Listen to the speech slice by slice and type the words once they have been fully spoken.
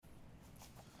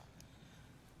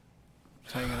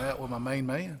hanging out with my main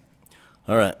man.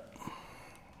 All right.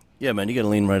 Yeah, man, you got to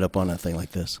lean right up on that thing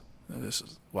like this.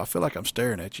 I feel like I'm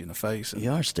staring at you in the face.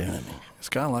 You are staring at me. It's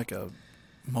kind of like a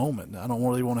moment. I don't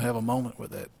really want to have a moment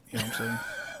with that. You know what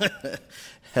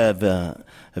I'm saying?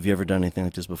 Have you ever done anything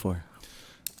like this before?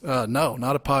 No,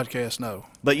 not a podcast, no.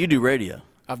 But you do radio.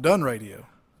 I've done radio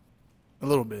a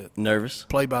little bit. Nervous?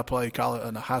 Play-by-play,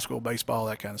 college, high school baseball,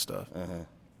 that kind of stuff. Uh-huh.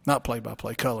 Not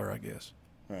play-by-play, color, I guess.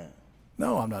 Right.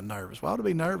 No, I'm not nervous. Why would I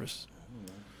be nervous?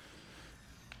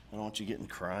 I don't want you getting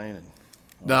crying.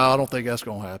 No, I don't think that's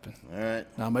going to happen. All right.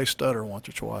 I may stutter once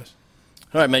or twice.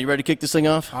 All right, man, you ready to kick this thing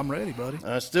off? I'm ready, buddy.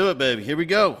 Let's do it, baby. Here we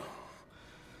go.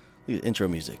 Look at the intro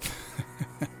music.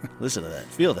 Listen to that.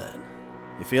 Feel that.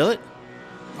 You feel it?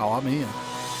 Oh, I'm in.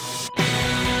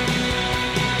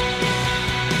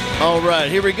 All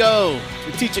right, here we go.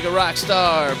 The Teaching a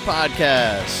Rockstar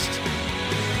podcast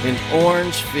in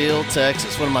Orangefield,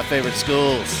 Texas, one of my favorite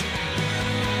schools.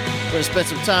 We're going to spend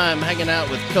some time hanging out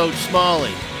with Coach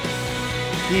Smalley.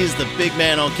 He's the big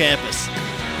man on campus.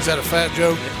 Is that a fat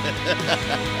joke?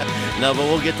 No, but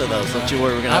we'll get to those. Don't you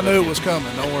worry. We're gonna. I knew it was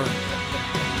coming. Don't worry.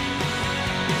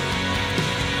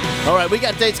 All right, we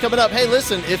got dates coming up. Hey,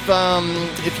 listen,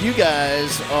 if you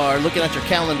guys are looking at your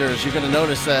calendars, you're going to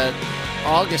notice that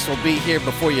August will be here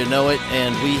before you know it,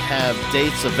 and we have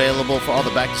dates available for all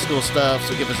the back-to-school stuff,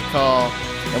 so give us a call,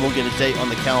 and we'll get a date on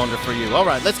the calendar for you. All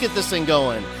right, let's get this thing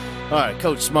going. All right,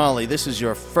 Coach Smalley, this is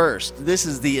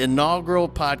the inaugural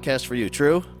podcast for you,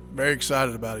 true? Very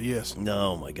excited about it, yes.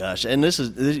 Oh, my gosh. And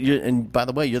and by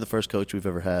the way, you're the first coach we've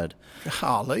ever had.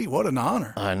 Golly, what an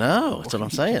honor. I know. That's what I'm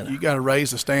saying. You got to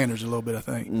raise the standards a little bit, I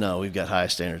think. No, we've got high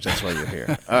standards. That's why you're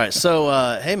here. All right. So,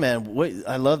 hey, man,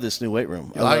 I love this new weight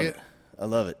room. You like it? I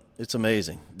love it. It's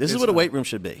amazing. This is what a weight room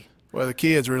should be. Well, the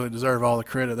kids really deserve all the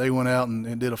credit. They went out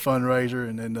and did a fundraiser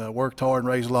and worked hard and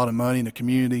raised a lot of money in the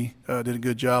community, did a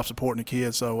good job supporting the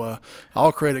kids. So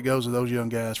all credit goes to those young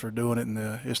guys for doing it, and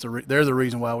they're the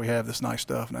reason why we have this nice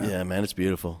stuff now. Yeah, man, it's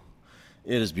beautiful.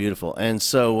 It is beautiful. And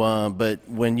so, but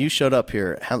when you showed up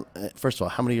here, first of all,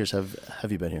 how many years have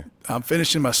you been here? I'm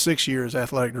finishing my 6th year as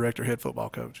athletic director, head football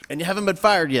coach. And you haven't been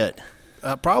fired yet?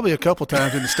 Probably a couple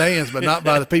times in the stands, but not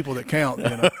by the people that count. You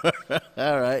know.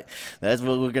 All right. That's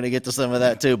what we're going to get to some of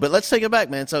that too. But let's take it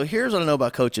back, man. So here's what I know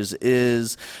about coaches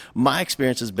is my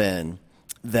experience has been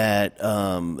that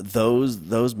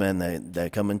those men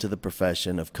that come into the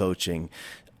profession of coaching,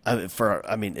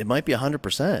 it might be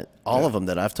 100%. All of them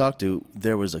that I've talked to,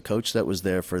 there was a coach that was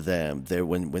there for them.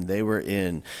 When they were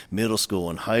in middle school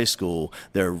and high school,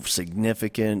 there were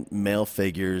significant male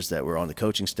figures that were on the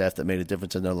coaching staff that made a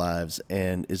difference in their lives.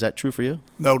 And is that true for you?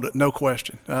 No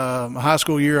question. My high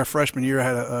school year, freshman year, I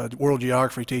had a world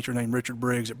geography teacher named Richard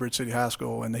Briggs at Bridge City High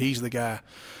School, and he's the guy.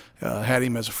 Had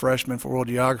him as a freshman for world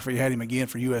geography, had him again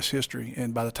for U.S. history.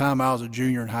 And by the time I was a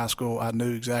junior in high school, I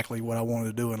knew exactly what I wanted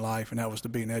to do in life, and that was to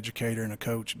be an educator and a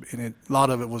coach. And a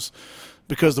lot of it was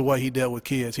because of the way he dealt with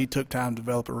kids. He took time to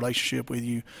develop a relationship with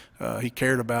you. He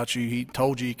cared about you. He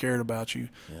told you he cared about you.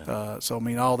 Yeah. So,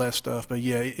 all that stuff. But,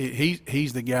 yeah,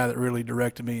 he's the guy that really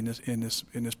directed me in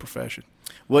this profession.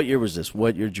 What year was this?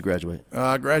 What year did you graduate?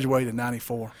 I graduated in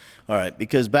 94. All right,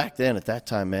 because back then at that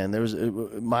time, man, there was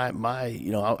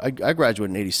I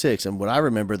graduated in 86, and what I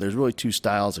remember, there's really two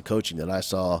styles of coaching that I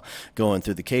saw going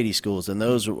through the Katy schools, and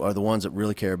those are the ones that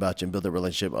really care about you and build a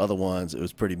relationship. Other ones, it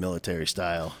was pretty military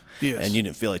style. Yes. And you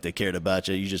didn't feel like they cared about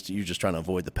you. You're just trying to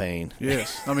avoid the pain.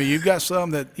 Yes. You've got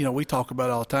some that, we talk about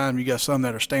all the time. You got some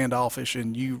that are standoffish,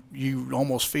 and you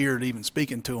almost feared even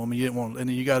speaking to them, and you didn't want. And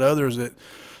then you got others that,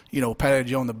 patted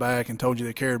you on the back and told you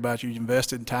they cared about you,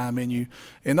 invested time in you.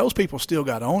 And those people still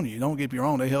got on you. Don't get me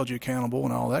wrong. They held you accountable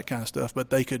and all that kind of stuff. But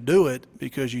they could do it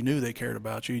because you knew they cared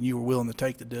about you and you were willing to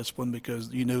take the discipline because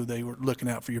you knew they were looking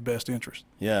out for your best interest.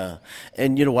 Yeah.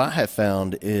 And, what I have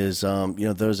found is,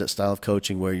 there's that style of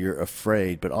coaching where you're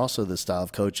afraid, but also the style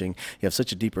of coaching, you have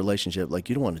such a deep relationship, like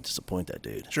you don't want to disappoint that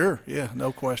dude. Sure. Yeah,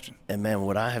 no question. And, man,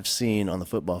 what I have seen on the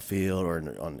football field or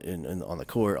on the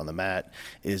court, on the mat,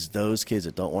 is those kids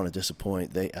that don't want to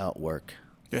disappoint, they outwork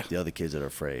the other kids that are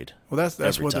afraid. Well,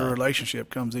 that's where the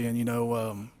relationship comes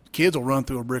in. Kids will run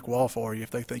through a brick wall for you if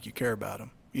they think you care about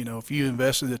them. If you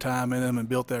invested the time in them and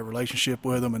built that relationship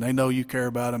with them, and they know you care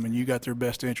about them and you got their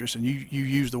best interest, and you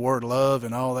use the word love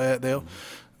and all that,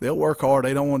 they'll work hard.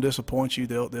 They don't want to disappoint you.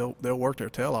 They'll work their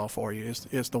tail off for you.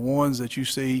 It's the ones that you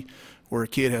see where a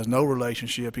kid has no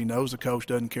relationship. He knows the coach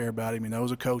doesn't care about him. He knows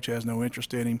the coach has no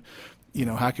interest in him.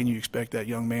 How can you expect that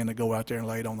young man to go out there and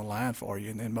lay it on the line for you?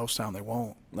 And most of the time they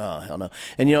won't. Oh, hell no.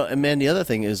 And, man, the other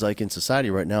thing is, like, in society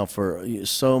right now, for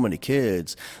so many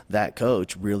kids, that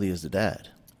coach really is the dad.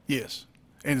 Yes.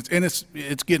 And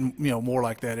it's getting more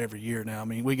like that every year now. I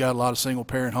mean, we got a lot of single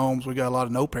parent homes, we got a lot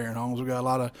of no parent homes, we got a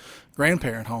lot of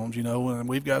grandparent homes, and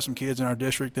we've got some kids in our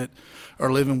district that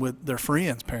are living with their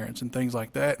friends' parents and things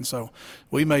like that. And so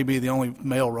we may be the only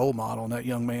male role model in that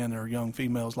young man or young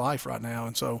female's life right now.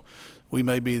 And so we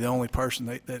may be the only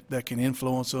person that can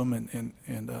influence them and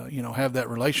have that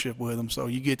relationship with them. So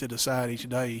you get to decide each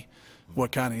day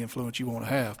what kind of influence you want to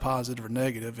have, positive or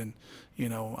negative. And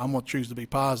I'm going to choose to be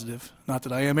positive. Not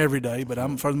that I am every day, but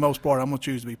for the most part, I'm going to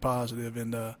choose to be positive.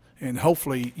 And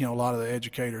hopefully, a lot of the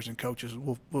educators and coaches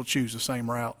will choose the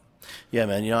same route. Yeah,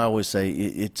 man. I always say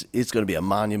it's going to be a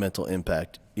monumental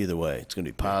impact either way. It's going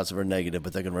to be positive or negative,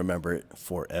 but they're going to remember it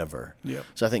forever. Yep.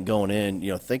 So I think going in,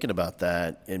 thinking about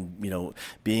that and,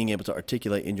 being able to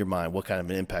articulate in your mind what kind of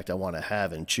an impact I want to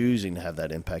have and choosing to have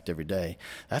that impact every day,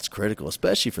 that's critical,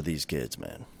 especially for these kids,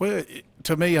 man. Well,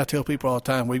 to me, I tell people all the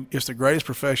time, it's the greatest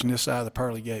profession this side of the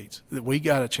pearly gates. That we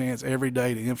got a chance every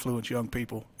day to influence young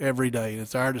people every day. And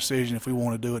it's our decision if we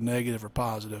want to do it negative or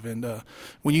positive. And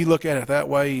when you look at it that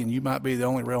way, and you might be the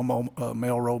only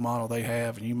male role model they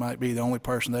have, and you might be the only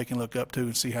person they can look up to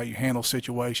and see how you handle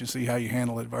situations, see how you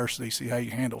handle adversity, see how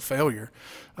you handle failure,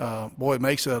 boy, it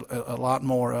makes it a lot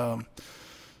more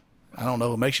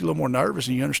it makes you a little more nervous,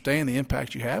 and you understand the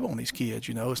impact you have on these kids.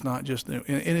 It's not just, and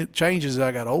it changes as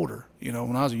I got older.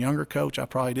 When I was a younger coach, I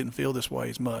probably didn't feel this way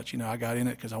as much. I got in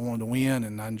it because I wanted to win,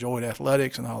 and I enjoyed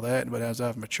athletics and all that. But as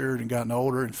I've matured and gotten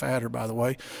older and fatter, by the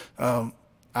way,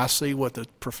 I see what the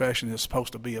profession is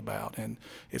supposed to be about, and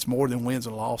it's more than wins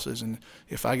and losses. And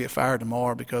if I get fired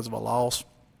tomorrow because of a loss,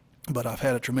 but I've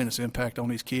had a tremendous impact on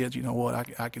these kids, you know what?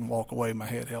 I can walk away with my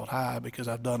head held high because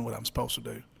I've done what I'm supposed to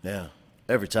do. Yeah,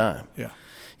 every time.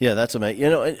 Yeah, that's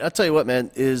amazing. I tell you what,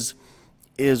 man, is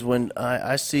when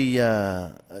I see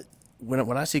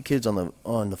when I see kids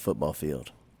on the football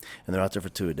field, and they're out there for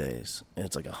 2 days, and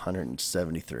it's like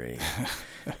 173,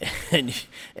 and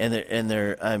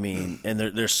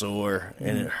they're sore,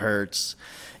 and it hurts,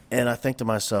 and I think to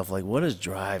myself, like, what is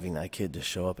driving that kid to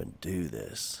show up and do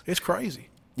this? It's crazy.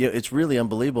 It's really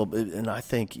unbelievable, and I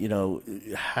think,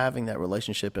 having that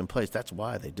relationship in place, that's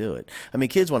why they do it. I mean,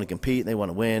 kids want to compete, and they want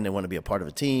to win, they want to be a part of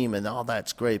a team, and all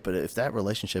that's great, but if that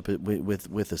relationship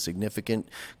with a significant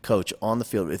coach on the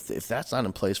field, if that's not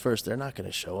in place first, they're not going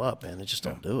to show up, man. They just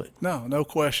don't do it. No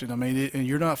question. I mean, and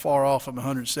you're not far off from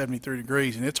 173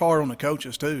 degrees, and it's hard on the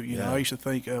coaches, too. I used to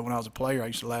think when I was a player, I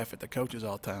used to laugh at the coaches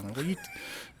all the time.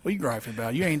 What are you griping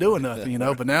about? You ain't doing nothing,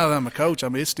 But now that I'm a coach, I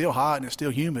mean, it's still hot and it's still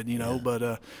humid,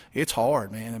 but it's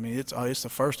hard, man. I mean, it's the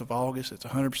 1st of August. It's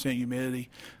 100%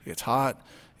 humidity. It's hot.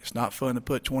 It's not fun to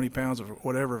put 20 pounds of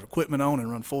whatever equipment on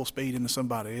and run full speed into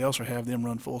somebody else or have them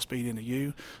run full speed into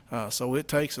you. So it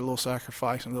takes a little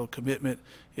sacrifice and a little commitment.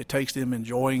 It takes them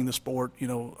enjoying the sport,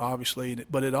 obviously.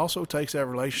 But it also takes that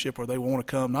relationship where they want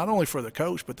to come, not only for the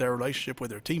coach, but their relationship with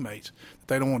their teammates.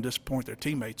 They don't want to disappoint their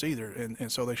teammates either.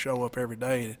 And so they show up every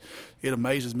day. And it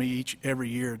amazes me every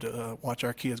year to watch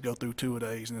our kids go through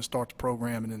 2-a-days and then start the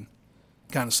program and then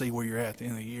kind of see where you're at the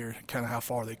end of the year, kind of how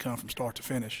far they come from start to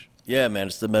finish. Yeah, man,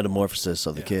 it's the metamorphosis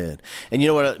of the kid. And you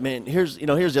know what I mean? Here's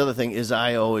the other thing is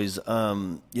I always,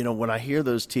 when I hear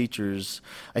those teachers,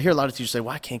 I hear a lot of teachers say,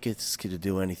 well, I can't get this kid to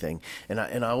do anything. And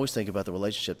I always think about the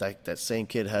relationship that same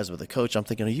kid has with the coach. I'm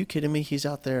thinking, are you kidding me? He's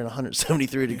out there in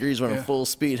 173 degrees running full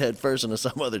speed head first into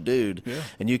some other dude,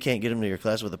 and you can't get him to your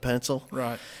class with a pencil?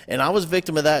 Right. And I was a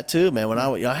victim of that too, man. When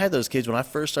I had those kids when I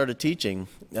first started teaching,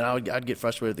 and I'd get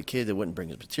frustrated with the kid that wouldn't bring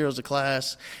his materials to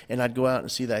class, and I'd go out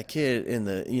and see that kid in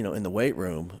the weight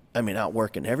room, out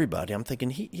working everybody. I'm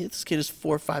thinking, this kid is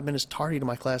 4 or 5 minutes tardy to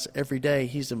my class every day.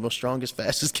 He's the most strongest,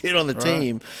 fastest kid on the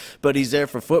team, but he's there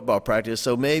for football practice.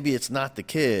 So maybe it's not the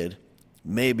kid,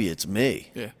 maybe it's me.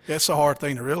 Yeah, that's a hard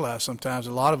thing to realize sometimes.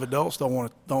 A lot of adults don't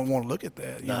want to look at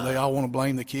that. They all want to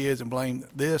blame the kids and blame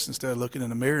this instead of looking in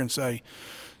the mirror and say,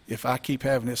 if I keep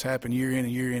having this happen year in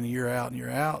and year in and year out and year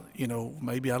out,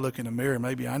 maybe I look in the mirror,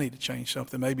 maybe I need to change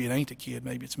something. Maybe it ain't the kid,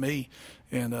 maybe it's me.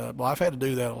 And I've had to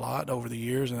do that a lot over the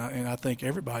years, and I think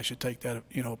everybody should take that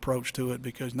approach to it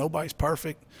because nobody's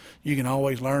perfect. You can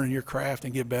always learn in your craft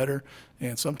and get better.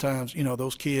 And sometimes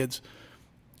those kids,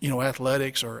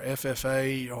 athletics or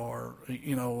FFA or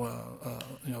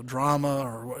drama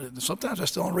or sometimes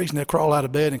that's the only reason they crawl out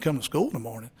of bed and come to school in the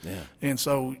morning. Yeah. And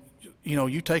so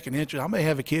you take an interest. I may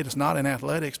have a kid that's not in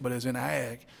athletics but is in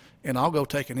ag, and I'll go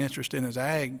take an interest in his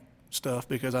ag stuff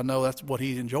because I know that's what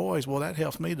he enjoys. Well, that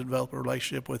helps me to develop a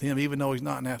relationship with him, even though he's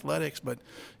not in athletics, but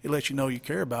it lets you know you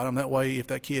care about him. That way, if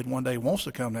that kid one day wants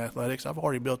to come to athletics, I've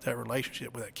already built that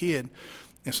relationship with that kid,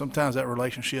 and sometimes that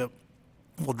relationship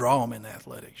will draw them into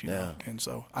athletics. You know? And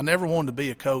so I never wanted to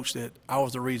be a coach that I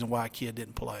was the reason why a kid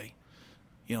didn't play.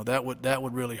 You know, that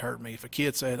would really hurt me. If a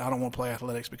kid said, I don't want to play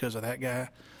athletics because of that guy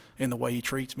and the way he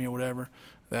treats me or whatever,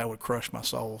 that would crush my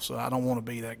soul. So I don't want to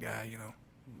be that guy, you know.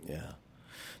 Yeah.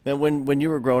 Now, when you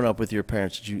were growing up with your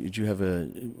parents, did you have a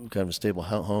kind of a stable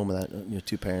home and that, you know,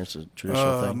 two parents, a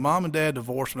traditional thing? Mom and dad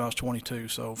divorced when I was 22,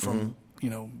 so from you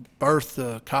know, birth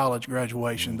to college,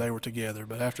 graduation, they were together.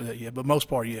 But after that, yeah. But most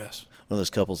part, yes. One of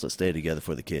those couples that stay together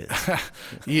for the kids.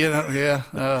 You know,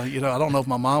 I don't know if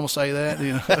my mom will say that.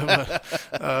 You know,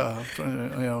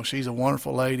 but, you know, she's a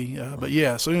wonderful lady. But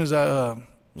yeah, as soon as I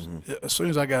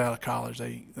got out of college,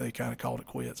 they kind of called it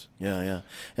quits. Yeah, yeah.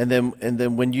 And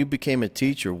then when you became a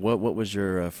teacher, what was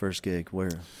your first gig?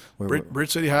 Where Bridge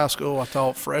City High School. I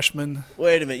taught freshmen.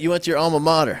 Wait a minute, you went to your alma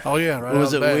mater? Oh yeah, right.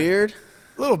 Was it weird?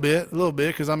 A little bit,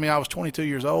 because I mean I was 22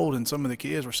 years old, and some of the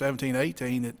kids were 17,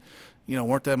 18 that, you know,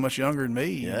 weren't that much younger than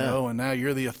me. You know, and now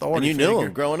you're the authority. And you figure. knew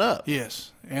them growing up.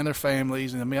 Yes, and their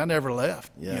families, and I mean I never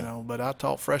left. Yeah. You know, but I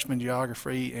taught freshman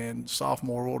geography and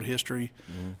sophomore world history,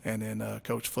 and then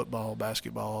coached football,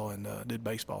 basketball, and did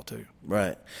baseball too.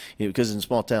 Right, because in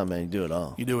small town, man, you do it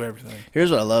all. You do everything.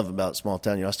 Here's what I love about small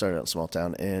town. You know, I started out in small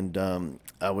town, and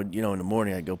I would, you know, in the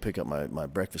morning I'd go pick up my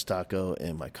breakfast taco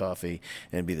and my coffee,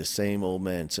 and it'd be the same old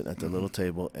man sitting at the little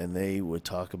table, and they would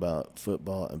talk about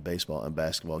football and baseball and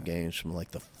basketball games from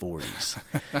like the 40s,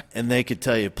 and they could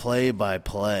tell you play by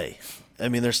play. I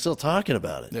mean, they're still talking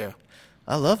about it. Yeah.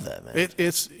 I love that, man.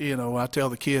 It's, you know, I tell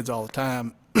the kids all the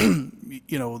time,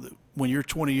 you know, when you're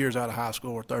 20 years out of high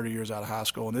school or 30 years out of high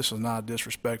school, and this is not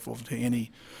disrespectful to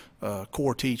any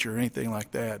core teacher or anything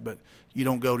like that, but you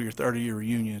don't go to your 30-year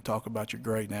reunion and talk about your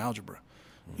grade in algebra.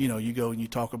 You know, you go and you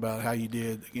talk about how you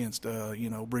did against, you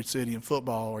know, Bridge City in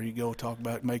football, or you go talk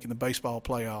about making the baseball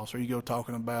playoffs, or you go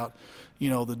talking about, you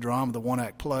know, the drama, the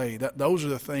one-act play. Those are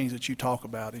the things that you talk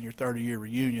about in your 30-year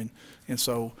reunion. And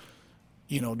so,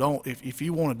 you know, if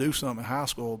you want to do something in high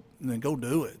school, then go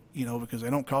do it, you know, because they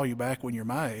don't call you back when you're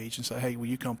my age and say, hey, will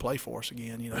you come play for us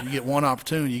again? You know, you get one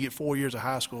opportunity, you get 4 years of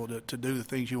high school to do the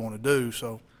things you want to do.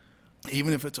 So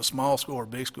even if it's a small school or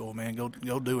big school, man, go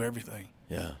do everything.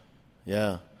 Yeah.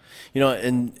 Yeah. You know,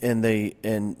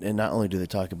 and not only do they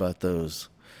talk about those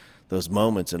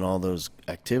moments and all those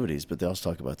activities, but they also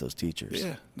talk about those teachers.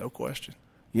 Yeah, no question.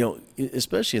 You know,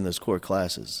 especially in those core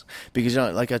classes, because, you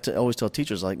know, like I always tell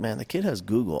teachers, like, man, the kid has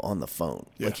Google on the phone.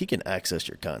 Yeah. Like, he can access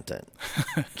your content.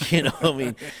 You know, I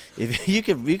mean, if you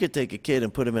could take a kid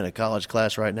and put him in a college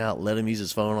class right now, let him use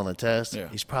his phone on the test,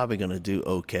 he's probably going to do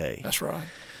okay. That's right.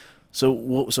 So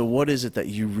what is it that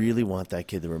you really want that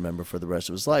kid to remember for the rest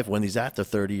of his life when he's at the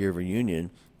 30-year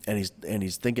reunion and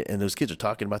he's thinking, and those kids are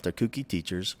talking about their kooky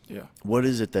teachers? Yeah. What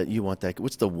is it that you want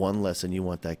what's the one lesson you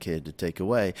want that kid to take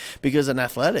away? Because in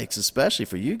athletics, especially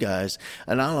for you guys,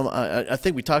 and I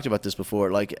think we talked about this before,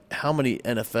 like, how many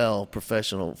NFL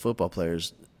professional football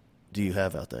players do you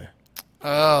have out there?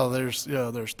 Oh, there's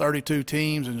 32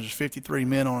 teams and there's 53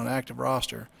 men on an active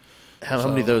roster. How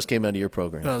many of those came out of your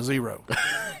program? 0.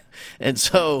 And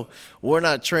so we're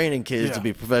not training kids to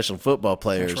be professional football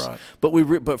players. That's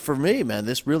right. But for me, man,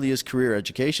 this really is career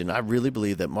education. I really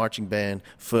believe that marching band,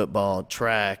 football,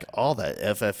 track, all that,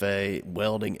 FFA,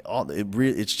 welding,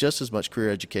 it's just as much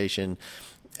career education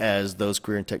as those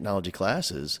career and technology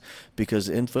classes, because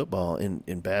in football,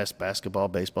 in basketball,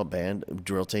 baseball, band,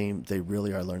 drill team, they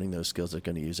really are learning those skills they're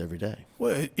going to use every day.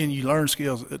 Well, and you learn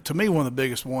skills. To me, one of the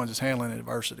biggest ones is handling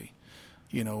adversity.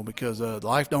 You know, because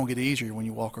life don't get easier when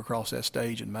you walk across that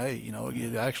stage in May. You know,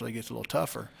 it actually gets a little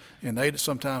tougher, and they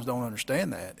sometimes don't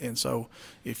understand that. And so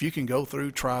if you can go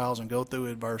through trials and go through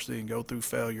adversity and go through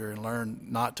failure and learn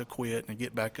not to quit and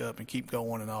get back up and keep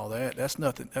going and all that,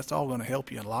 that's all going to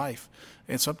help you in life.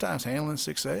 And sometimes handling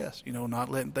success, you know, not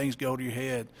letting things go to your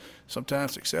head.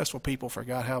 Sometimes successful people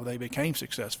forgot how they became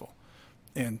successful.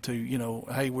 And to, you know,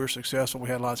 hey, we're successful, we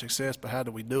had a lot of success, but how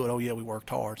do we do it? Oh, yeah, we worked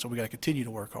hard, so we got to continue to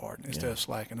work hard instead of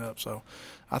slacking up. So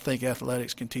I think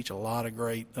athletics can teach a lot of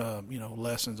great, you know,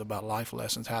 lessons about life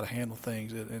lessons, how to handle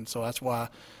things. And so that's why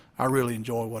I really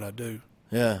enjoy what I do.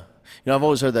 Yeah. You know, I've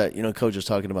always heard that, you know, coaches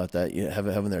talking about that, you know,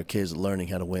 having their kids learning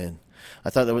how to win.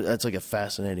 I thought that's like a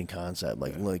fascinating concept.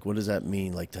 Like, what does that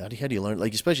mean? Like, how do you learn?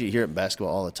 Like, especially you hear it in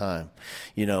basketball all the time.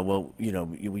 You know, well, you know,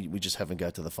 we just haven't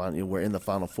got to the final. You know, we're in the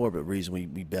Final Four, but the reason we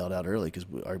bailed out early because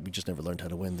we just never learned how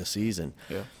to win this season.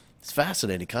 Yeah. It's a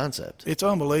fascinating concept. It's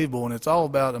unbelievable, and it's all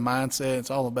about the mindset. It's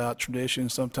all about tradition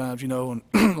sometimes, you know,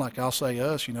 and like I'll say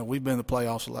us, you know, we've been in the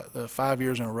playoffs 5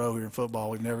 years in a row here in football.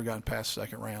 We've never gotten past the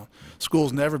second round.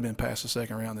 School's never been past the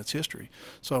second round. That's history.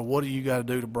 So what do you got to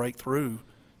do to break through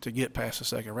to get past the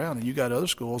second round. And you got other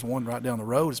schools, one right down the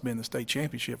road has been the state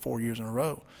championship 4 years in a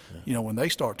row. Yeah. You know, when they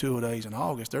start two-a-days in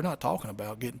August, they're not talking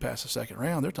about getting past the second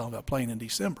round. They're talking about playing in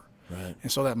December. Right.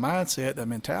 And so that mindset, that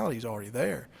mentality is already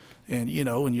there. And, you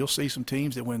know, and you'll see some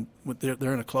teams that when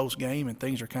they're in a close game and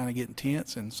things are kind of getting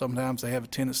tense, and sometimes they have a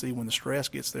tendency when the stress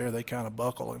gets there, they kind of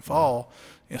buckle and fall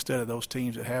instead of those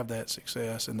teams that have that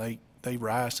success and they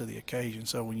rise to the occasion.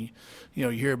 So when you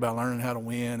hear about learning how to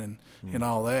win and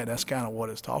all that, that's kind of what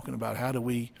it's talking about. How do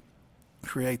we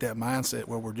create that mindset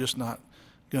where we're just not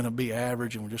going to be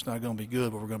average and we're just not going to be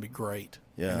good, but we're going to be great?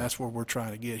 Yeah. And that's where we're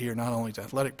trying to get here, not only as an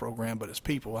athletic program, but as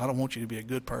people. I don't want you to be a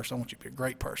good person. I want you to be a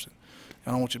great person. I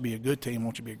don't want you to be a good team. I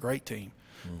want you to be a great team.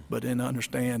 But then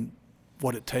understand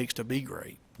what it takes to be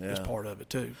great is part of it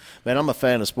too. Man, I'm a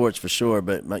fan of sports for sure,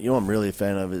 but what I'm really a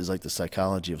fan of is like the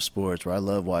psychology of sports, where I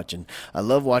love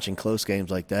watching close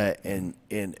games like that, and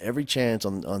every chance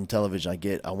on television I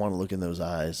get, I want to look in those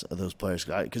eyes of those players,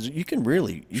 because you can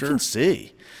can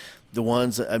see the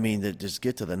ones, I mean, that just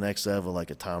get to the next level,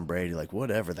 like a Tom Brady, like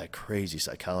whatever that crazy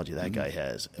psychology that guy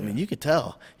has. I mean, you could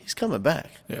tell he's coming back.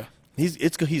 Yeah.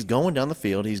 He's going down the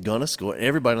field. He's going to score.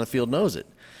 Everybody on the field knows it.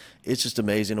 It's just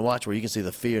amazing to watch, where you can see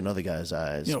the fear in other guys'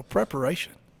 eyes. You know,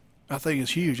 preparation, I think,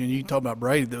 is huge. And you can talk about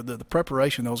Brady. The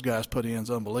preparation those guys put in is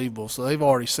unbelievable. So they've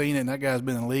already seen it, and that guy's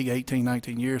been in the league 18,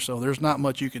 19 years. So there's not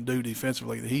much you can do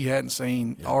defensively that he hadn't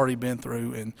seen, already been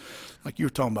through. And like you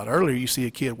were talking about earlier, you see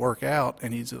a kid work out,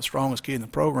 and he's the strongest kid in the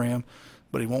program,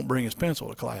 but he won't bring his pencil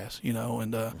to class, you know.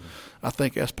 And I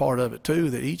think that's part of it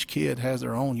too, that each kid has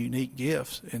their own unique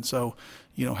gifts. And so,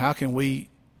 you know, how can we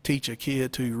teach a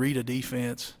kid to read a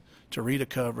defense, to read a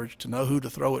coverage, to know who to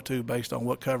throw it to based on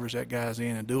what coverage that guy's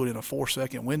in, and do it in a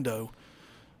 4-second window,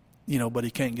 you know, but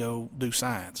he can't go do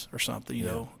science or something, you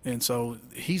know. And so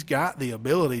he's got the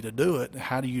ability to do it.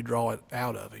 How do you draw it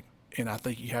out of him? And I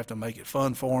think you have to make it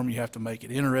fun for him. You have to make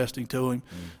it interesting to him.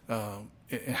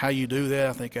 And how you do that,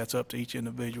 I think that's up to each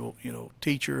individual, you know,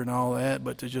 teacher and all that.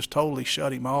 But to just totally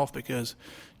shut him off because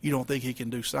you don't think he can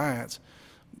do science,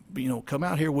 you know, come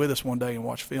out here with us one day and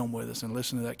watch film with us and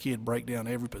listen to that kid break down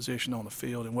every position on the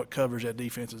field and what coverage that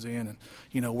defense is in, and,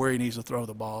 you know, where he needs to throw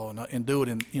the ball, and do it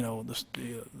in, you know,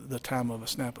 the time of a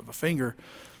snap of a finger.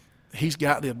 He's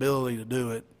got the ability to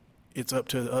do it. It's up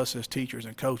to us as teachers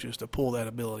and coaches to pull that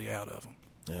ability out of him.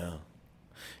 Yeah.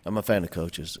 I'm a fan of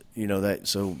coaches. You know that.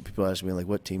 So people ask me, like,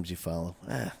 what teams do you follow?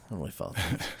 I don't really follow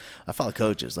teams. I follow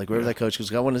coaches. Like, wherever that coach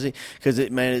goes, I want to see,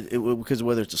 because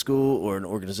whether it's a school or an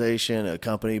organization, a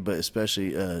company, but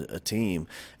especially a team,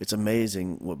 it's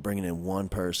amazing what bringing in one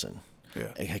person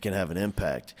can have an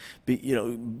impact. But, you know,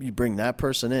 you bring that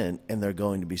person in, and they're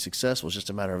going to be successful. It's just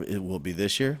a matter of, it will be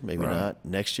this year, maybe not.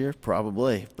 Next year,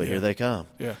 probably. But here they come.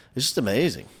 Yeah, it's just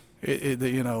amazing.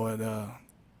 You know,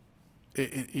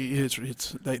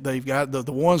 they've got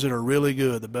the ones that are really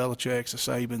good, the Belichicks, the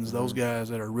Sabans, those guys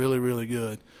that are really, really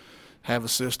good, have a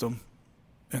system,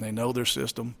 and they know their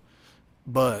system.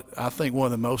 But I think one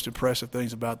of the most impressive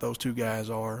things about those two guys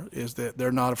is that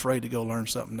they're not afraid to go learn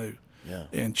something new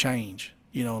and change.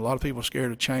 You know, a lot of people are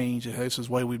scared of change. This is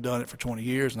the way we've done it for 20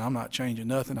 years, and I'm not changing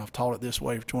nothing. I've taught it this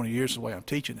way for 20 years, the way I'm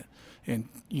teaching it. And,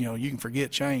 you know, you can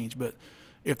forget change, but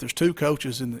if there's two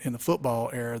coaches in the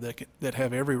football era that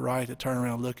have every right to turn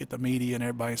around and look at the media and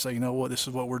everybody and say, you know what, this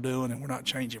is what we're doing and we're not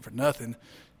changing for nothing,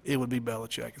 it would be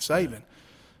Belichick and Saban. Yeah.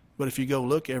 But if you go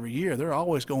look every year, they're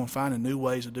always going finding new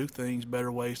ways to do things,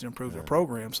 better ways to improve their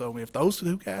program. So if those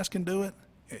two guys can do it,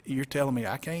 you're telling me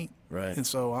I can't? Right. And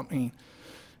so, I mean,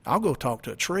 I'll go talk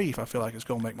to a tree if I feel like it's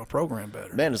going to make my program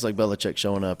better. Man, it's like Belichick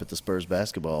showing up at the Spurs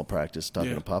basketball practice,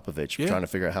 talking to Popovich, trying to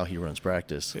figure out how he runs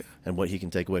practice and what he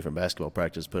can take away from basketball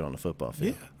practice, put on the football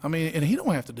field. Yeah, I mean, and he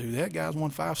don't have to do that. Guy's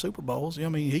won 5 Super Bowls. I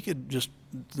mean, he could just,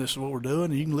 this is what we're doing,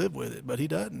 and you can live with it. But he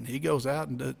doesn't. He goes out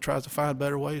and tries to find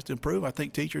better ways to improve. I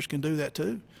think teachers can do that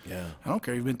too. Yeah. I don't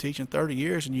care if you've been teaching 30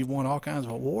 years and you've won all kinds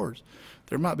of awards.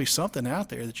 There might be something out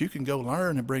there that you can go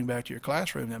learn and bring back to your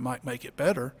classroom that might make it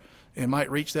better and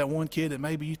might reach that one kid that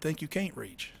maybe you think you can't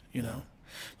reach, you know.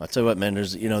 I'll tell you what, man,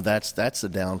 there's, you know, that's the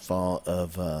downfall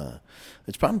of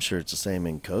it's probably, I'm sure it's the same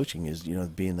in coaching, is, you know,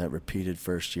 being that repeated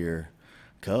first year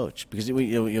coach. Because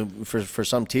for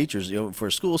some teachers, you know, for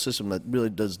a school system that really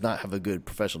does not have a good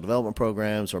professional development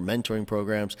programs or mentoring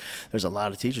programs, there's a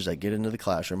lot of teachers that get into the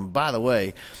classroom. By the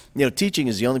way, you know, teaching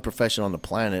is the only profession on the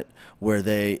planet where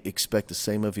they expect the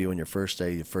same of you in your first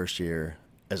day, your first year,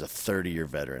 as a 30-year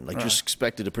veteran. Like, you're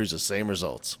expected to produce the same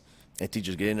results. And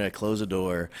teachers get in there, close the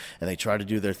door, and they try to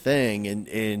do their thing.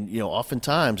 And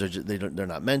oftentimes they're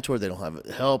not mentored, they don't have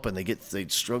help, and they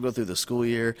struggle through the school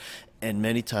year. And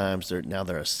many times they're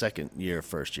a second-year,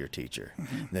 first-year teacher,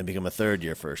 and then become a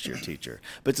third-year, first-year teacher.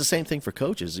 But it's the same thing for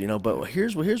coaches, But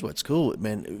here's what's cool,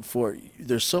 man.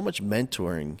 There's so much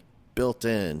mentoring built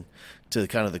in to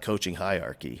kind of the coaching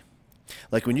hierarchy.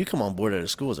 Like when you come on board at a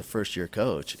school as a first-year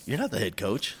coach, you're not the head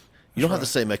coach. You don't have the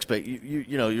same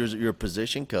you're a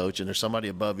position coach, and there's somebody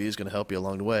above you who's going to help you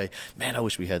along the way. Man, I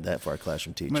wish we had that for our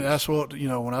classroom teachers. I mean, that's what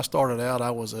when I started out,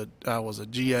 I was a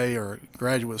GA or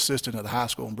graduate assistant at the high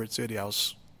school in Britt City. I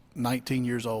was 19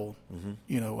 years old.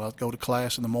 I'd go to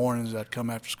class in the mornings. I'd come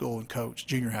after school and coach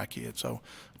junior high kids. So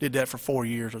I did that for 4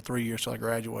 years or 3 years till I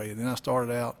graduated. Then I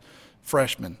started out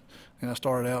freshman. And I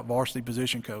started out varsity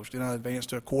position coach. Then I advanced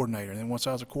to a coordinator. And then once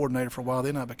I was a coordinator for a while,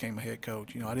 then I became a head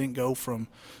coach. I didn't go from,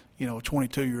 a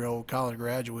 22-year-old college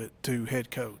graduate to head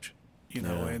coach.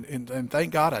 And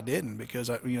thank God I didn't,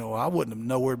 because I wouldn't have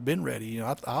nowhere been ready.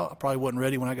 I probably wasn't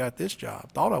ready when I got this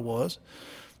job. Thought I was.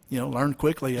 Learned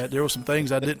quickly. There were some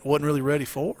things I wasn't really ready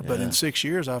for. But in 6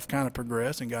 years, I've kind of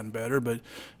progressed and gotten better. But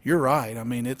you're right. I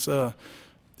mean, it's one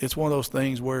of those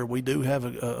things where we do have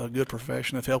a good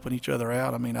profession of helping each other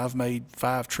out. I mean, I've made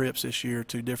 5 trips this year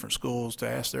to different schools to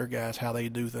ask their guys how they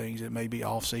do things. It may be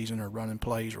off season or running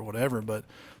plays or whatever, but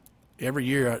every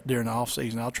year during the off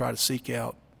season, I'll try to seek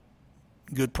out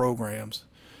good programs,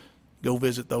 go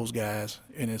visit those guys,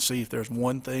 and then see if there's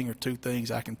one thing or 2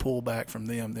 things I can pull back from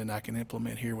them, then I can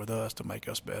implement here with us to make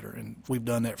us better. And we've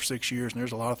done that for 6 years, and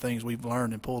there's a lot of things we've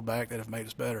learned and pulled back that have made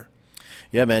us better.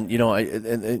 Yeah, man.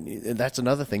 And that's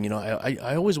another thing.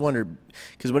 I always wonder,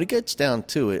 because when it gets down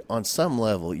to it, on some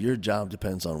level, your job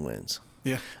depends on wins.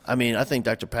 Yeah. I mean, I think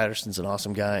Dr. Patterson's an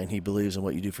awesome guy, and he believes in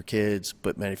what you do for kids.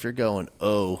 But man, if you're going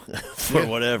for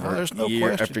whatever, there's no year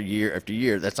question. after year after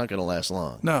year, that's not going to last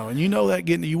long. No, and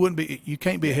you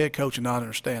can't be a head coach and not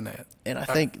understand that. And I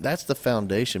think that's the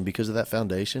foundation. Because of that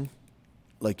foundation,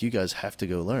 like, you guys have to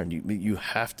go learn. You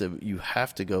have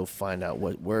to go find out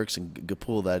what works and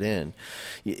pull that in.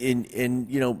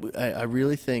 And I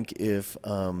really think if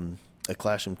a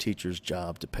classroom teacher's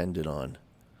job depended on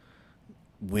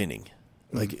winning.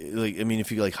 Like I mean, if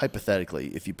you hypothetically,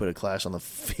 if you put a class on the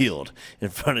field in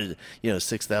front of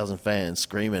 6,000 fans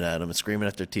screaming at them and screaming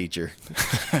at their teacher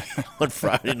on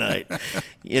Friday night,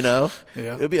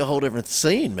 it'd be a whole different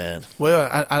scene, man. Well,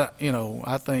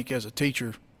 I think as a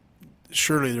teacher,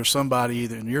 surely there's somebody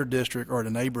either in your district or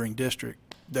the neighboring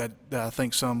district that I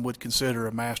think some would consider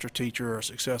a master teacher or a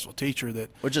successful teacher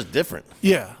that, or just different.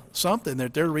 Yeah, something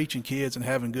that they're reaching kids and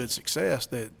having good success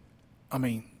that, I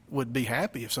mean, would be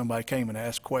happy if somebody came and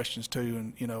asked questions to,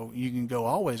 and you can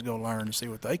always go learn and see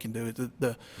what they can do.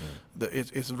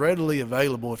 It's readily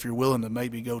available if you're willing to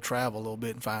maybe go travel a little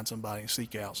bit and find somebody and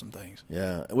seek out some things.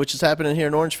 Yeah, which is happening here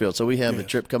in Orangefield. So we have a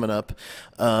trip coming up.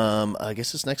 I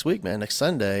guess it's next week, man. Next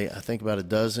Sunday, I think about a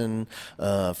dozen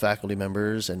faculty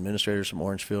members and administrators from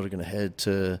Orangefield are going to head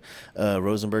to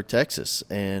Rosenberg, Texas,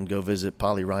 and go visit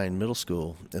Polly Ryan Middle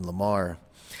School in Lamar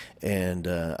and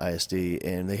ISD,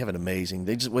 and they have an amazing.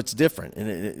 What's different,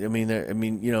 and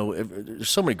there's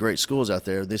so many great schools out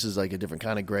there. This is like a different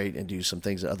kind of great, and do some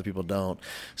things that other people don't.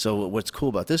 So what's cool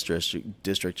about this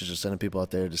district is just sending people out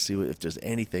there to see if there's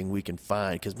anything we can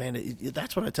find. Because man,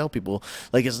 that's what I tell people.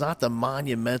 Like, it's not the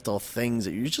monumental things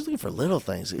that you're just looking for. Little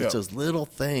things. It's those little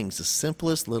things, the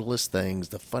simplest, littlest things,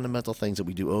 the fundamental things that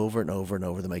we do over and over and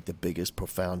over that make the biggest,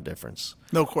 profound difference.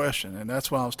 No question, and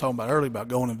that's what I was talking about earlier about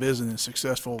going and visiting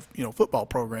successful football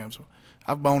programs.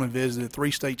 I've gone and visited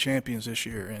 3 state champions this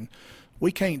year, and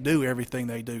we can't do everything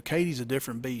they do. Katie's a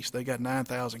different beast. They got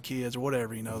 9,000 kids or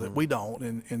whatever, that we don't.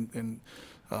 And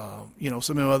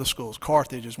some of the other schools,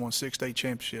 Carthage has won 6 state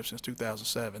championships since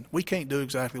 2007. We can't do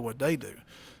exactly what they do.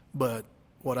 But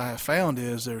what I have found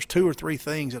is there's 2 or 3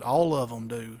 things that all of them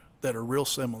do that are real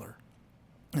similar.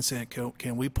 And saying,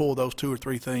 can we pull those 2 or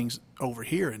 3 things over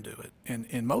here and do it?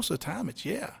 And most of the time it's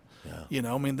yeah. They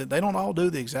don't all do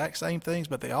the exact same things,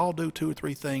 but they all do 2 or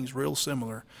 3 things real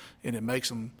similar, and it makes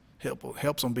them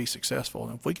helps them be successful.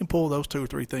 And if we can pull those 2 or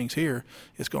 3 things here,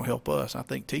 it's going to help us. I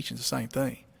think teaching's the same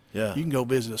thing. Yeah, you can go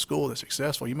visit a school that's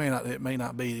successful. It may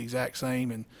not be the exact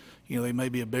same, and they may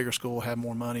be a bigger school, have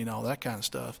more money, and all that kind of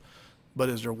stuff. But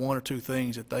is there 1 or 2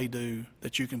 things that they do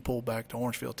that you can pull back to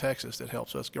Orangefield, Texas, that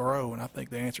helps us grow? And I think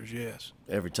the answer is yes.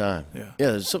 Every time. Yeah.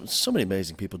 There's so many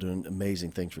amazing people doing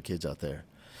amazing things for kids out there.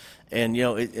 And you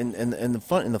know, and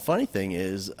the funny thing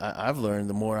is, I've learned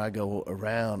the more I go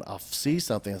around, I'll see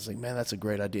something. I was like, man, that's a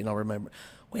great idea, and I'll remember.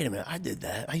 Wait a minute, I did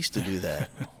that. I used to do that.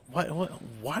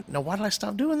 What? Now, why did I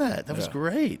stop doing that? That was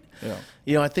great. Yeah.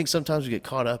 You know, I think sometimes we get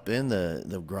caught up in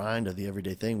the grind of the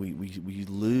everyday thing. We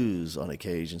lose on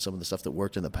occasion some of the stuff that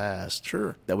worked in the past.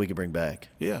 Sure. That we can bring back.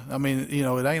 Yeah, I mean, you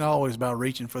know, it ain't always about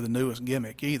reaching for the newest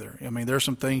gimmick either. I mean, there's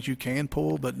some things you can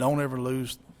pull, but don't ever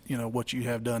lose, you know, what you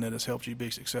have done that has helped you be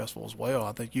successful as well.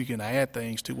 I think you can add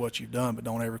things to what you've done, but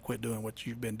don't ever quit doing what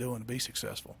you've been doing to be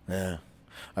successful. Yeah.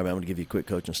 All right, man, I'm going to give you a quick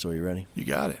coaching story. You ready? You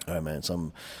got it. All right, man.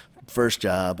 So first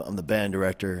job, I'm the band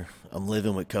director. I'm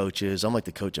living with coaches. I'm like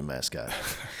the coaching mascot.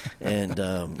 And,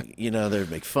 you know, they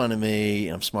make fun of me.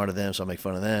 I'm smarter than them, so I make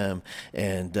fun of them.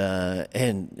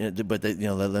 But they, you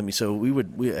know, let me, so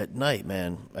we at night,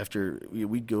 man, after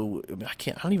we'd go, I mean,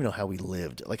 I don't even know how we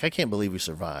lived. Like, I can't believe we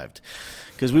survived.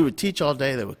 Because we would teach all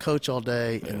day, they would coach all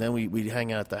day, and then we'd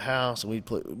hang out at the house, and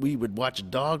we would watch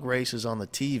dog races on the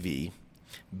TV,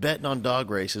 betting on dog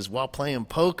races while playing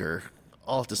poker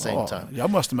all at the same time. Y'all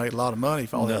must have made a lot of money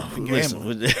for all that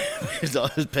gambling. It's all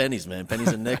pennies, man, pennies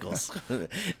and nickels.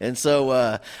 And so,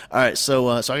 all right, so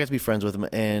I got to be friends with him.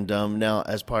 And now,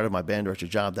 as part of my band director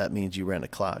job, that means you ran a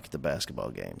clock at the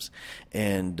basketball games.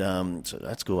 And so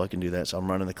that's cool. I can do that. So I'm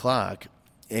running the clock.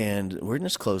 And we're in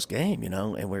this close game, you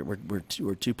know, and we're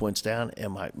 2 points down,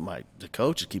 and the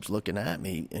coach just keeps looking at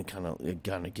me and kind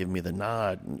of giving me the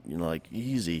nod, and, you know, like,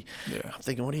 easy. Yeah. I'm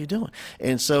thinking, what are you doing?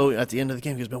 And so at the end of the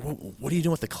game, he goes, man, what are you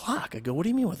doing with the clock? I go, what do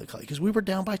you mean with the clock? Because we were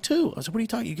down by 2. I said, what are you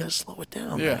talking? You got to slow it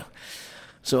down. Yeah. Man.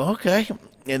 So, okay.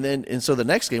 And so the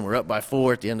next game, we're up by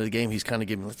 4. At the end of the game, he's kind of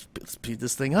giving, let's speed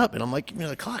this thing up. And I'm like, you know,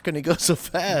 the clock and it goes so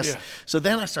fast. Yeah. So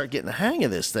then I start getting the hang of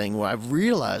this thing where I've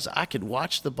realized I could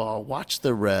watch the ball, watch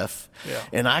the ref,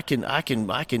 and I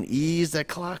can ease that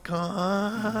clock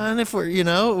on if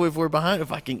we're behind,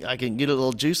 if I can get a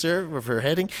little juicer if we're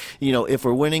heading, you know, if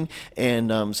we're winning.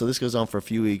 And so this goes on for a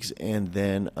few weeks, and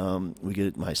then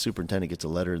my superintendent gets a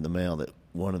letter in the mail that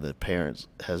one of the parents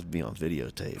has me on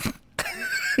videotape.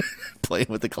 Playing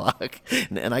with the clock,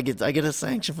 and I get a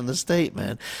sanction from the state,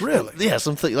 man. Really? Yeah,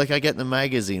 something like I get in the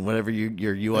magazine, whatever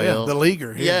your UIL. The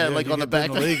leaguer. Yeah, like on the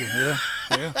back. The leaguer.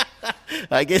 Yeah.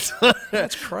 I guess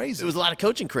that's crazy. It was a lot of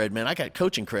coaching cred, man. I got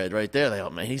coaching cred right there. They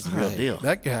thought, man, he's the real deal.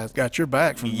 That guy's got your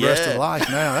back from the rest of life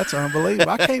now. That's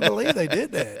unbelievable. I can't believe they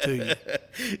did that to you.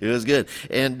 It was good,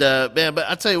 and man. But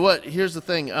I tell you what, here's the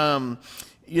thing.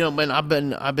 You know, man, I've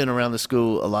been around the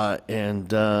school a lot, and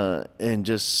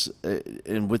just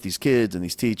with these kids and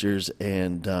these teachers,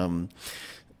 and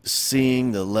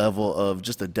seeing the level of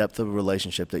just the depth of a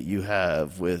relationship that you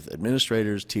have with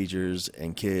administrators, teachers,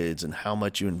 and kids, and how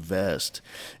much you invest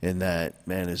in that,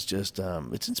 man, is just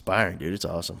it's inspiring, dude. It's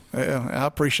awesome. Yeah, I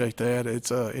appreciate that.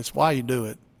 It's why you do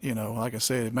it. You know, like I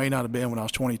said, it may not have been when I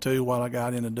was 22 while I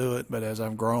got in to do it, but as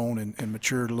I've grown and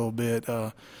matured a little bit.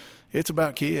 It's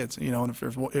about kids, you know, and if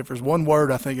there's one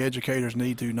word I think educators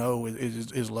need to know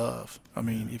is love. I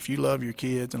mean, if you love your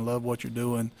kids and love what you're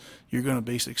doing, you're going to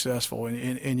be successful,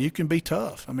 and you can be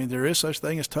tough. I mean, there is such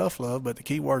thing as tough love, but the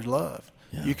key word is love.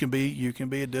 Yeah. You can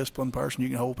be a disciplined person. You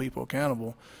can hold people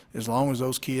accountable as long as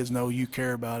those kids know you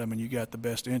care about them and you got the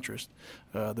best interest.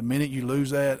 The minute you lose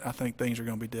that, I think things are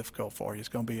going to be difficult for you. It's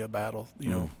going to be a battle, you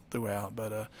know, throughout.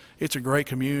 But it's a great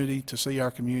community. To see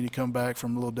our community come back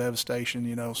from a little devastation,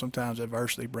 you know, sometimes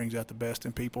adversity brings out the best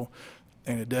in people,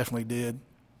 and it definitely did.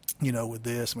 You know, with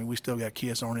this, I mean, we still got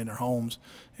kids that aren't in their homes,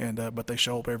 and but they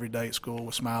show up every day at school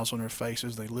with smiles on their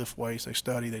faces. They lift weights, they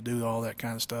study, they do all that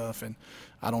kind of stuff. And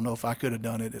I don't know if I could have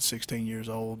done it at 16 years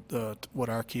old, what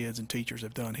our kids and teachers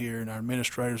have done here. And our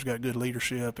administrators got good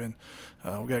leadership, and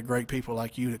we got great people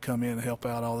like you that come in and help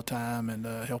out all the time and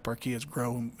help our kids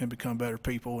grow and become better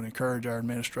people and encourage our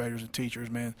administrators and teachers.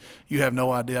 Man, you have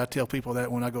no idea. I tell people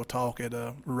that when I go talk at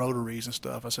Rotaries and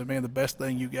stuff. I said, man, the best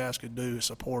thing you guys could do is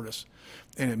support us.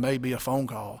 And it may be a phone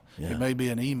call. Yeah. It may be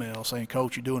an email saying,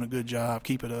 Coach, you're doing a good job.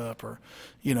 Keep it up. Or,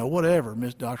 you know, whatever.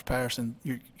 Dr. Patterson,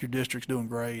 your district's doing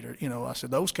great. Or, you know, I said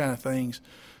those kind of things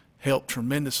help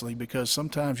tremendously because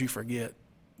sometimes you forget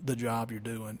the job you're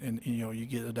doing. And, you know, you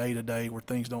get a day-to-day where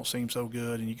things don't seem so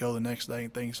good, and you go the next day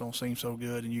and things don't seem so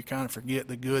good, and you kind of forget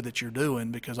the good that you're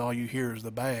doing because all you hear is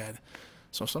the bad.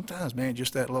 So sometimes, man,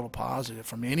 just that little positive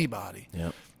from anybody.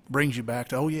 Yep. Brings you back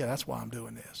to, oh, yeah, that's why I'm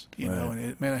doing this, you know,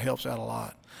 and it helps out a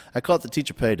lot. I call it the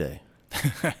teacher payday.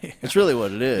 It's really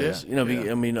what it is. Yeah,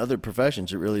 yeah. I mean, other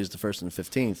professions, it really is the 1st and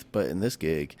 15th. But in this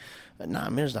gig,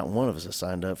 there's not one of us that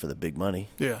signed up for the big money.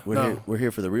 Yeah, we're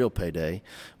here for the real payday,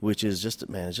 which is just,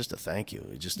 man, it's just a thank you.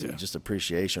 It's just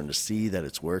appreciation to see that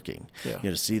it's working. Yeah.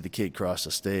 To see the kid cross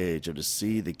the stage, or to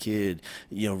see the kid,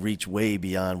 reach way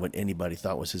beyond what anybody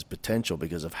thought was his potential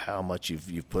because of how much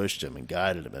you've pushed him and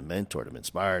guided him and mentored him,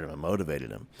 inspired him and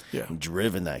motivated him, and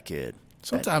driven that kid.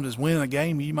 Sometimes it's winning a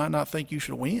game you might not think you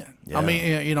should win. Yeah. I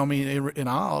mean, in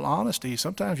all honesty,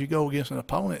 sometimes you go against an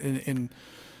opponent and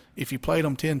if you played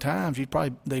them 10 times, they'd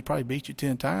probably beat you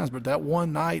 10 times. But that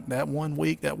one night, that one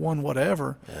week, that one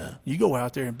whatever, you go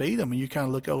out there and beat them, and you kind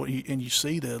of look over and you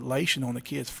see the elation on the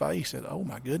kid's face that, oh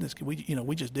my goodness,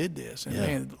 we just did this. And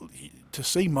man, to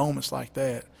see moments like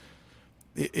that,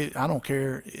 I don't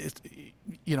care.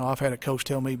 I've had a coach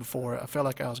tell me before, I felt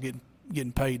like I was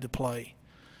getting paid to play.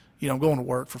 I'm going to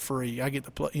work for free. I get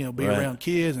to play, be around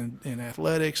kids and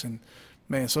athletics, and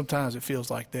man, sometimes it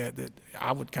feels like that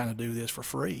I would kind of do this for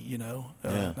free. I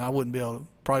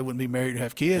probably wouldn't be married or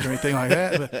have kids or anything like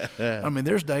that. But I mean,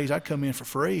 there's days I come in for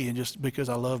free and just because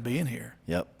I love being here.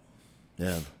 Yep.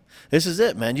 Yeah. This is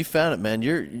it, man. You found it, man.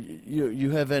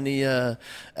 You have any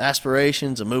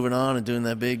aspirations of moving on and doing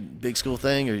that big school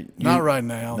thing, or not right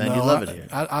now? Man, no, you love it here.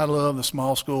 I love the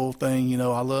small school thing.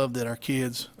 I love that our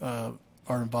kids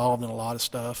are involved in a lot of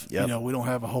stuff. Yep. We don't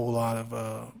have a whole lot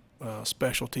of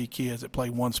specialty kids that play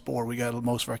one sport. We got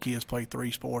most of our kids play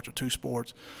 3 sports or 2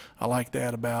 sports. I like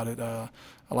that about it. I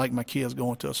like my kids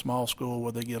going to a small school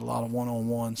where they get a lot of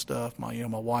one-on-one stuff. My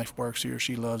wife works here.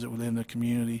 She loves it within the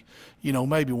community.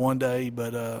 Maybe one day,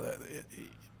 but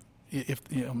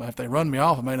if they run me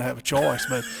off, I may not have a choice.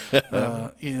 But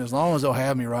as long as they'll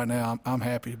have me right now, I'm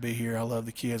happy to be here. I love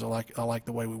the kids. I like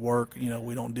the way we work.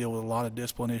 We don't deal with a lot of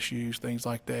discipline issues, things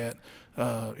like that.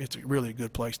 It's really a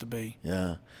good place to be.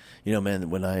 Yeah, man.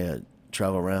 When I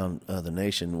travel around the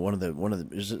nation, one of the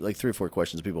there's like 3 or 4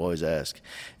 questions people always ask,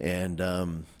 and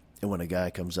when a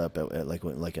guy comes up at like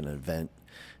an event,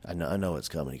 I know it's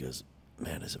coming. He goes,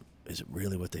 man, is it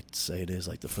really what they say it is,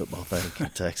 like the football thing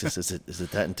in Texas? Is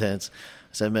it that intense?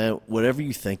 I said, man, whatever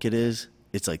you think it is,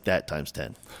 it's like that times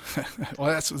 10.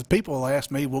 Well, that's the people will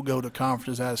ask me. We'll go to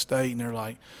conferences out of state, and they're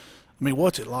like, I mean,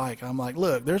 what's it like? I'm like,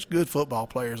 look, there's good football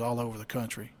players all over the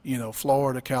country.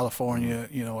 Florida, California,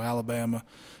 Alabama,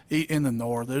 in the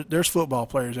north. There's football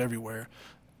players everywhere.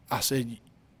 I said,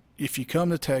 if you come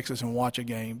to Texas and watch a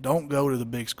game, don't go to the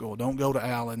big school. Don't go to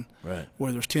Allen,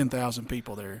 where there's 10,000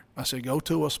 people there. I said, go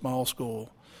to a small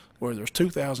school where there's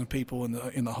 2,000 people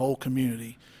in the whole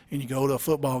community, and you go to a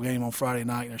football game on Friday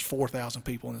night and there's 4,000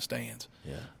 people in the stands.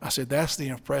 Yeah. I said, that's the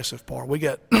impressive part. We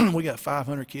got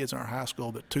 500 kids in our high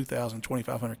school, but 2,000,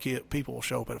 2,500 people will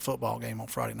show up at a football game on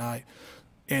Friday night.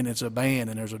 And it's a band,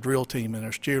 and there's a drill team, and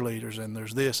there's cheerleaders, and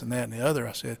there's this and that and the other.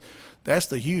 I said, that's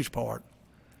the huge part.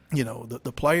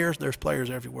 The players, there's players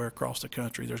everywhere across the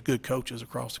country. There's good coaches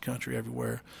across the country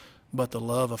everywhere. But the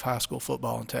love of high school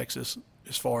football in Texas,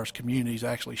 as far as communities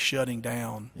actually shutting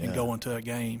down and going to a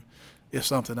game, is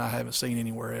something I haven't seen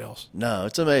anywhere else. No,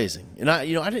 it's amazing. And I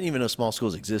didn't even know small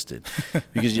schools existed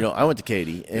because, I went to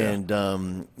Katy and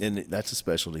that's a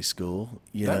specialty school.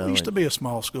 That used to be a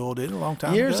small school, didn't it, a long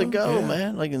time years ago,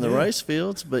 man, like in the rice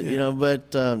fields. But,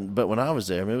 but when I was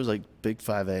there, I mean, it was like big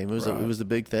 5A. It was the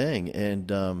big thing. And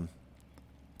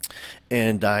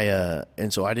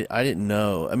so I didn't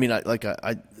know. I mean,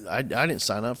 I didn't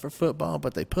sign up for football,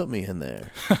 but they put me in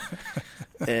there.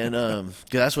 And 'cause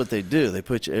that's what they do. They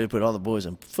put all the boys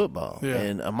in football,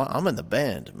 and I'm in the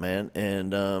band, man.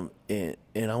 And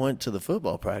I went to the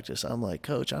football practice. I'm like,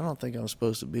 Coach, I don't think I'm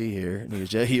supposed to be here. And he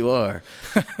goes, yeah, you are.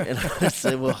 And I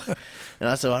said,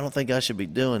 I don't think I should be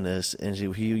doing this. And she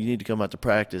said, you need to come out to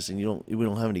practice, and we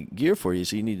don't have any gear for you,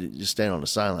 so you need to just stand on the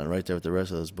sideline right there with the rest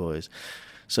of those boys.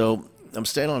 So I'm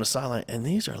standing on the sideline, and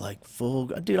these are like full.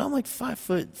 Dude, I'm like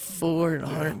 5'4" and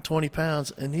 120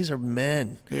 pounds, and these are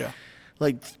men. Yeah.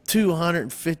 Like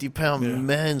 250-pound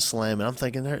men slamming. I'm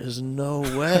thinking there is no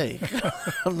way.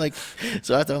 I'm like,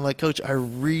 Coach, I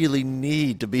really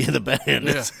need to be in the band.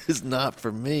 This is not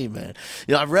for me, man.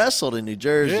 I wrestled in New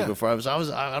Jersey before.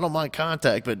 I don't mind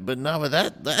contact, but not with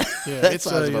that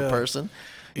size of a person.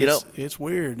 It's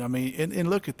weird. I mean, and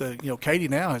look at Katy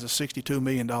now has a $62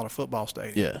 million football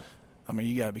stadium. Yeah. I mean,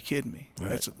 you got to be kidding me.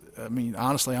 Right.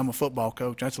 Honestly, I'm a football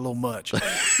coach. That's a little much.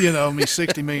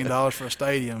 $60 million for a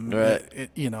stadium. Right.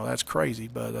 That's crazy.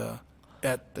 But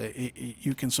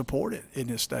you can support it in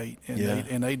this state,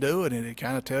 and they do it, and it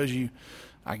kind of tells you,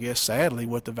 I guess, sadly,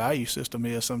 what the value system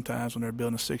is sometimes when they're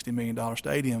building a $60 million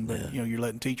stadium. But you're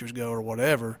letting teachers go or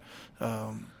whatever.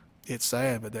 it's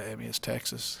sad, but I mean, it's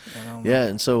Texas. And I don't Yeah, know.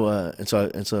 and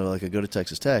so like I go to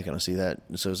Texas Tech and I see that,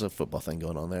 and so there's a football thing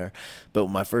going on there. But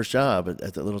my first job at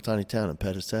that little tiny town in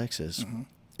Pettis, Texas,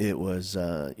 it was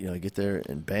I get there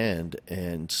in band,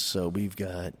 and so we've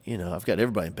got I've got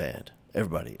everybody in band.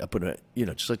 Everybody, I put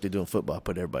just like they do in football, I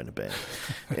put everybody in a band,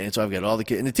 and so I've got all the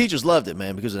kids, and the teachers loved it,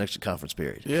 man, because of an extra conference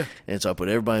period. Yeah. And so I put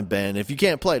everybody in band. If you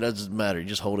can't play, it doesn't matter. You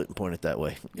just hold it and point it that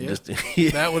way. Yeah.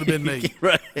 That would have been me.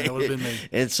 Right. That would have been me.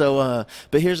 And so,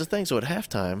 but here's the thing. So at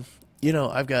halftime,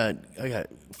 I got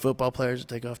football players that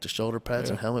take off the shoulder pads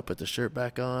and helmet, put the shirt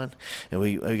back on, and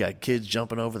we got kids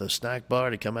jumping over the snack bar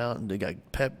to come out, and they got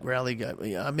pep rally.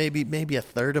 Maybe a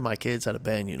third of my kids had a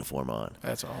band uniform on.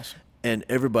 That's awesome. And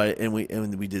everybody, and we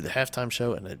did the halftime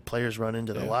show, and the players run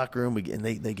into the locker room, and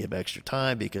they give extra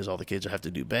time because all the kids have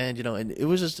to do band, and it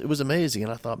was amazing.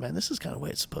 And I thought, man, this is kind of the way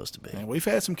it's supposed to be. And we've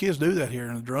had some kids do that here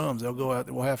in the drums. They'll go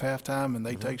out, we'll have halftime, and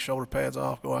they take shoulder pads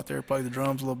off, go out there, play the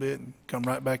drums a little bit, and come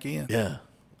right back in. Yeah,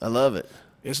 I love it.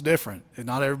 It's different. And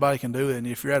not everybody can do it. And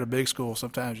if you're at a big school,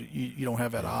 sometimes you don't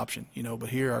have that option, But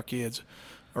here our kids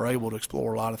are able to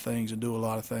explore a lot of things and do a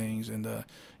lot of things. And,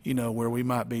 where we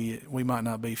might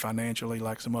not be financially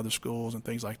like some other schools and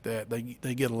things like that.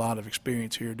 They get a lot of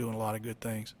experience here doing a lot of good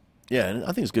things. Yeah, and I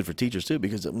think it's good for teachers too,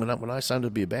 because when I signed up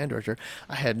to be a band director,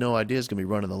 I had no idea it's going to be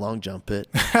running the long jump pit.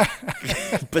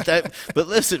 But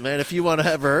listen, man, if you want to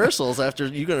have rehearsals after,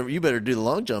 you better do the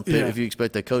long jump pit. Yeah. If you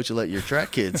expect that coach to let your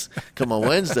track kids come on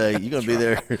Wednesday, you're going to be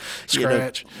there.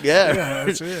 Scratch. Yeah,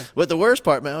 that's it. But the worst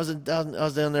part, man, I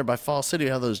was down there by Fall City.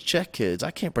 How those Czech kids?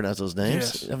 I can't pronounce those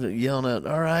names. Yes. I'm yelling out,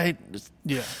 all right.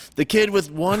 Yeah. The kid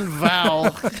with one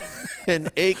vowel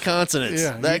and 8 consonants.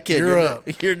 Yeah, That kid, you're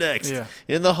up. You're next. Yeah.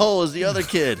 In the hole is the other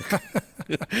kid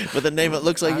with a name that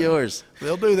looks like yours.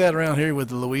 They'll do that around here with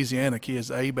the Louisiana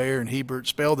kids. Abear and Hebert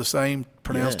spelled the same,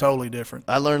 pronounced totally different.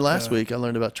 I learned last week. I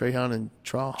learned about Trahan and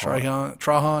Trahan.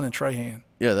 Trahan and Trahan.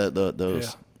 Yeah,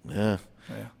 those. Yeah.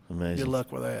 Yeah. Amazing. Good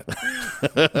luck with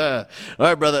that. All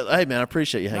right, brother. Hey, man, I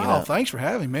appreciate you hanging out. Thanks for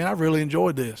having me, man. I really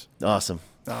enjoyed this. Awesome.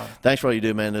 Thanks for all you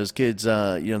do, man. Those kids,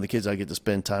 the kids I get to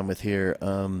spend time with here,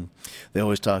 they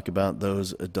always talk about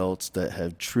those adults that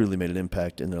have truly made an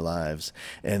impact in their lives.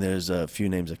 And there's a few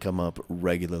names that come up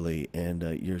regularly, and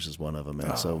yours is one of them,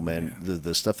 man. So, man,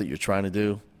 the stuff that you're trying to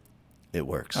do, it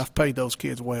works. I've paid those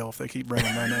kids well if they keep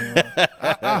bringing my name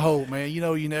up. I hope, man.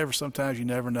 Sometimes you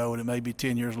never know, and it may be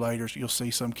 10 years later, so you'll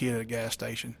see some kid at a gas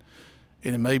station,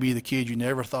 and it may be the kid you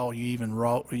never thought you even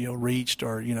reached,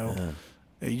 or,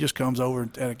 he just comes over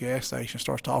at a gas station,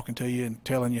 starts talking to you and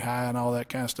telling you hi and all that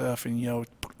kind of stuff, and,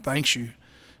 thanks you.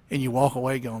 And you walk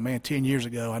away going, man, 10 years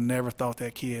ago, I never thought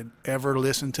that kid ever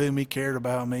listened to me, cared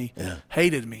about me,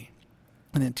 hated me.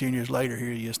 And then 10 years later,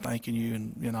 here he is thanking you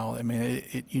and all. I mean,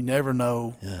 you never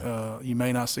know. You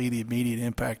may not see the immediate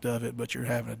impact of it, but you're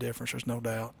having a difference. There's no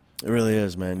doubt. It really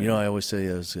is, man. I always say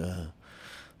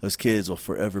those kids will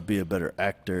forever be a better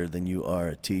actor than you are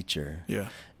a teacher. Yeah.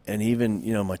 And even,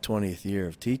 my 20th year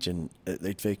of teaching,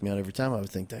 they'd fake me out every time. I would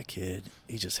think, that kid,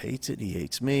 he just hates it. He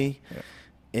hates me. Yeah.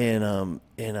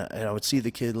 And I would see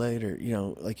the kid later,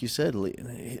 like you said,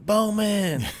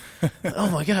 Bowman. Oh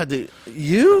my God, dude,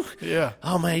 you? Yeah.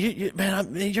 Oh man,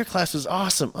 your class was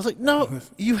awesome. I was like, no,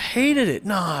 you hated it.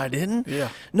 No, I didn't. Yeah.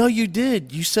 No, you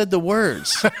did. You said the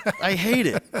words. I hate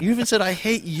it. You even said I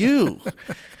hate you.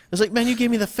 I was like, man, you gave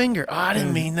me the finger. Oh, I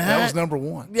didn't mean that. That was number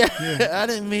one. Yeah, I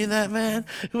didn't mean that, man.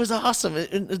 It was awesome.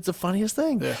 It's the funniest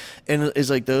thing. Yeah. And it's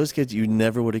like those kids you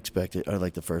never would expect it are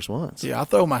like the first ones. Yeah, I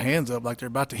throw my hands up like they're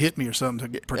about to hit me or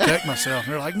something to protect myself.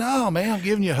 And they're like, no, man, I'm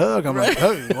giving you a hug. I'm like,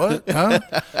 oh, what? Huh?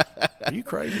 Are you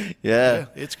crazy? Yeah.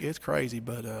 It's crazy.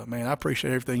 But, man, I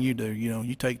appreciate everything you do.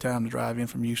 You take time to drive in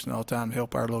from Houston all the time to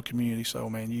help our little community. So,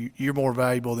 man, you're more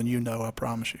valuable than you know, I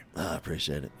promise you. I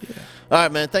appreciate it. Yeah. All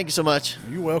right, man. Thank you so much.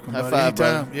 You're welcome, High buddy. five, Anytime.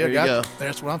 brother. Yeah, there you go.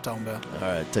 That's what I'm talking about. All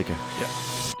right, take care. Yeah.